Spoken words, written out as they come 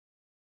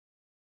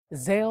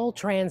Zelle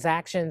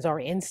transactions are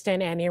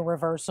instant and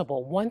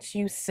irreversible. Once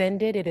you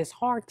send it, it is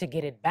hard to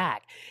get it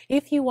back.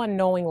 If you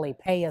unknowingly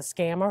pay a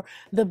scammer,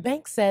 the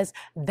bank says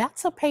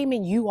that's a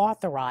payment you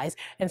authorize,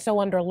 and so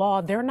under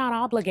law, they're not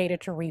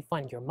obligated to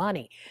refund your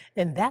money.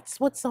 And that's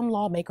what some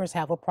lawmakers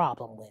have a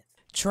problem with.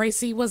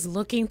 Tracy was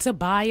looking to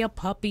buy a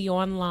puppy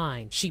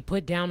online. She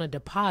put down a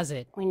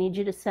deposit. We need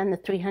you to send the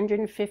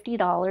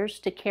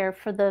 $350 to care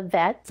for the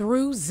vet.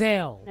 Through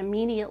Zelle.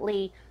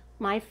 Immediately,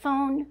 my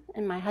phone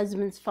and my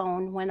husband's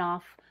phone went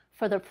off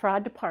for the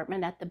fraud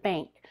department at the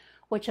bank,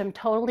 which I'm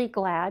totally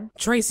glad.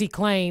 Tracy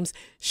claims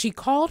she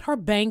called her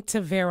bank to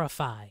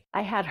verify.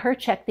 I had her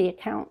check the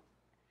account,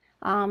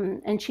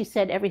 and she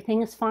said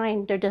everything is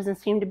fine. There doesn't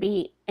seem to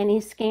be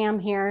any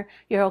scam here.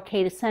 You're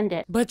okay to send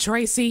it. But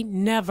Tracy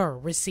never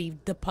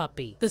received the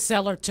puppy. The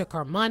seller took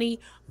her money,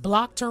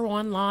 blocked her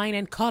online,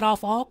 and cut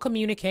off all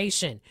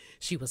communication.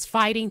 She was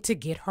fighting to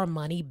get her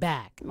money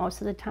back.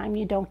 Most of the time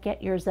you don't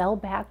get your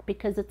Zelle back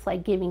because it's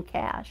like giving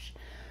cash,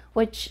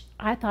 which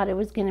I thought it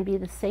was going to be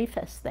the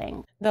safest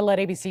thing. The Let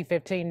ABC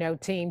 15 Know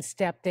team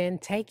stepped in,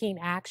 taking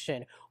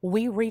action.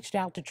 We reached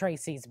out to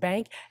Tracy's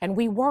bank and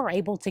we were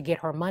able to get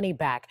her money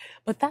back.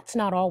 But that's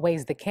not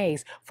always the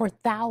case for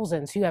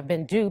thousands who have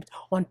been duped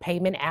on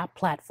payment app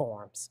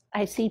platforms.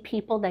 I see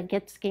people that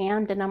get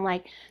scammed and I'm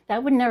like,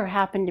 that would never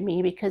happen to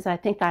me because I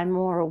think I'm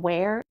more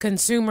aware.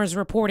 Consumers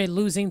reported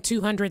losing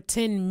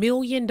 $210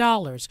 million to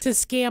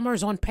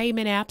scammers on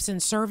payment apps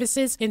and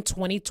services in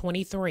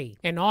 2023.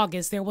 In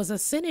August, there was a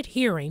Senate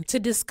hearing to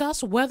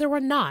discuss whether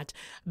or not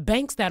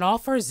banks that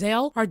offer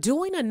Zelle are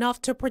doing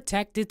enough to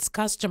protect its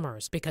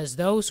customers, because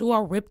those who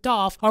are ripped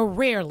off are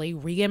rarely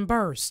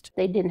reimbursed.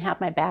 They didn't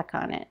have my back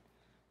on it,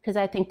 because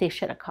I think they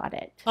should have caught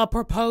it. A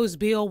proposed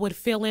bill would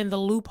fill in the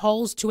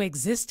loopholes to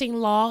existing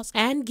laws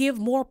and give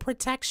more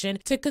protection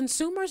to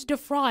consumers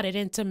defrauded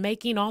into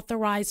making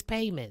authorized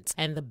payments.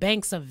 And the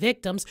banks of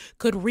victims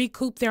could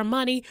recoup their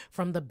money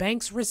from the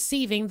banks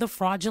receiving the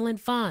fraudulent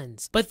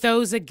funds. But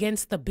those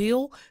against the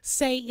bill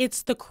say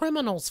it's the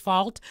criminals'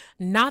 fault,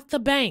 not the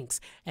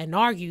banks, and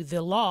argue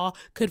the law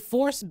could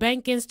force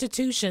bank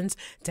institutions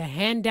to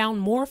hand down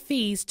more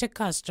fees to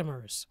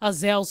customers. A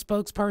Zelle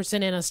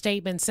spokesperson in a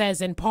statement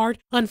says, in part,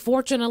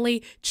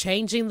 unfortunately,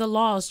 changing the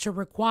laws to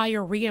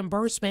require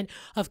reimbursement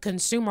of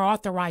consumer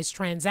authorized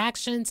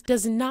transactions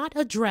does not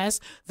address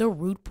the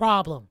root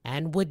problem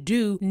and would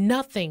do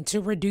nothing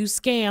to reduce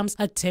scams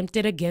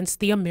attempted against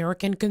the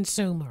American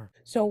consumer.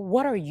 So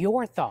what are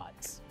your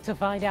thoughts? To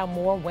find out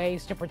more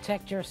ways to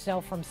protect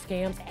yourself from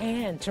scams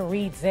and to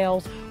read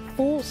Zelle's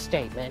full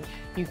statement,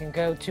 you can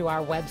go to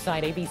our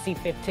website,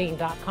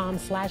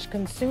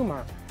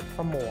 abc15.com/consumer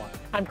for more.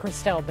 I'm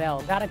Christelle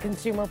Bell. Got a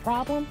consumer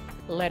problem?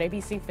 Let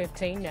ABC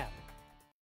 15 know.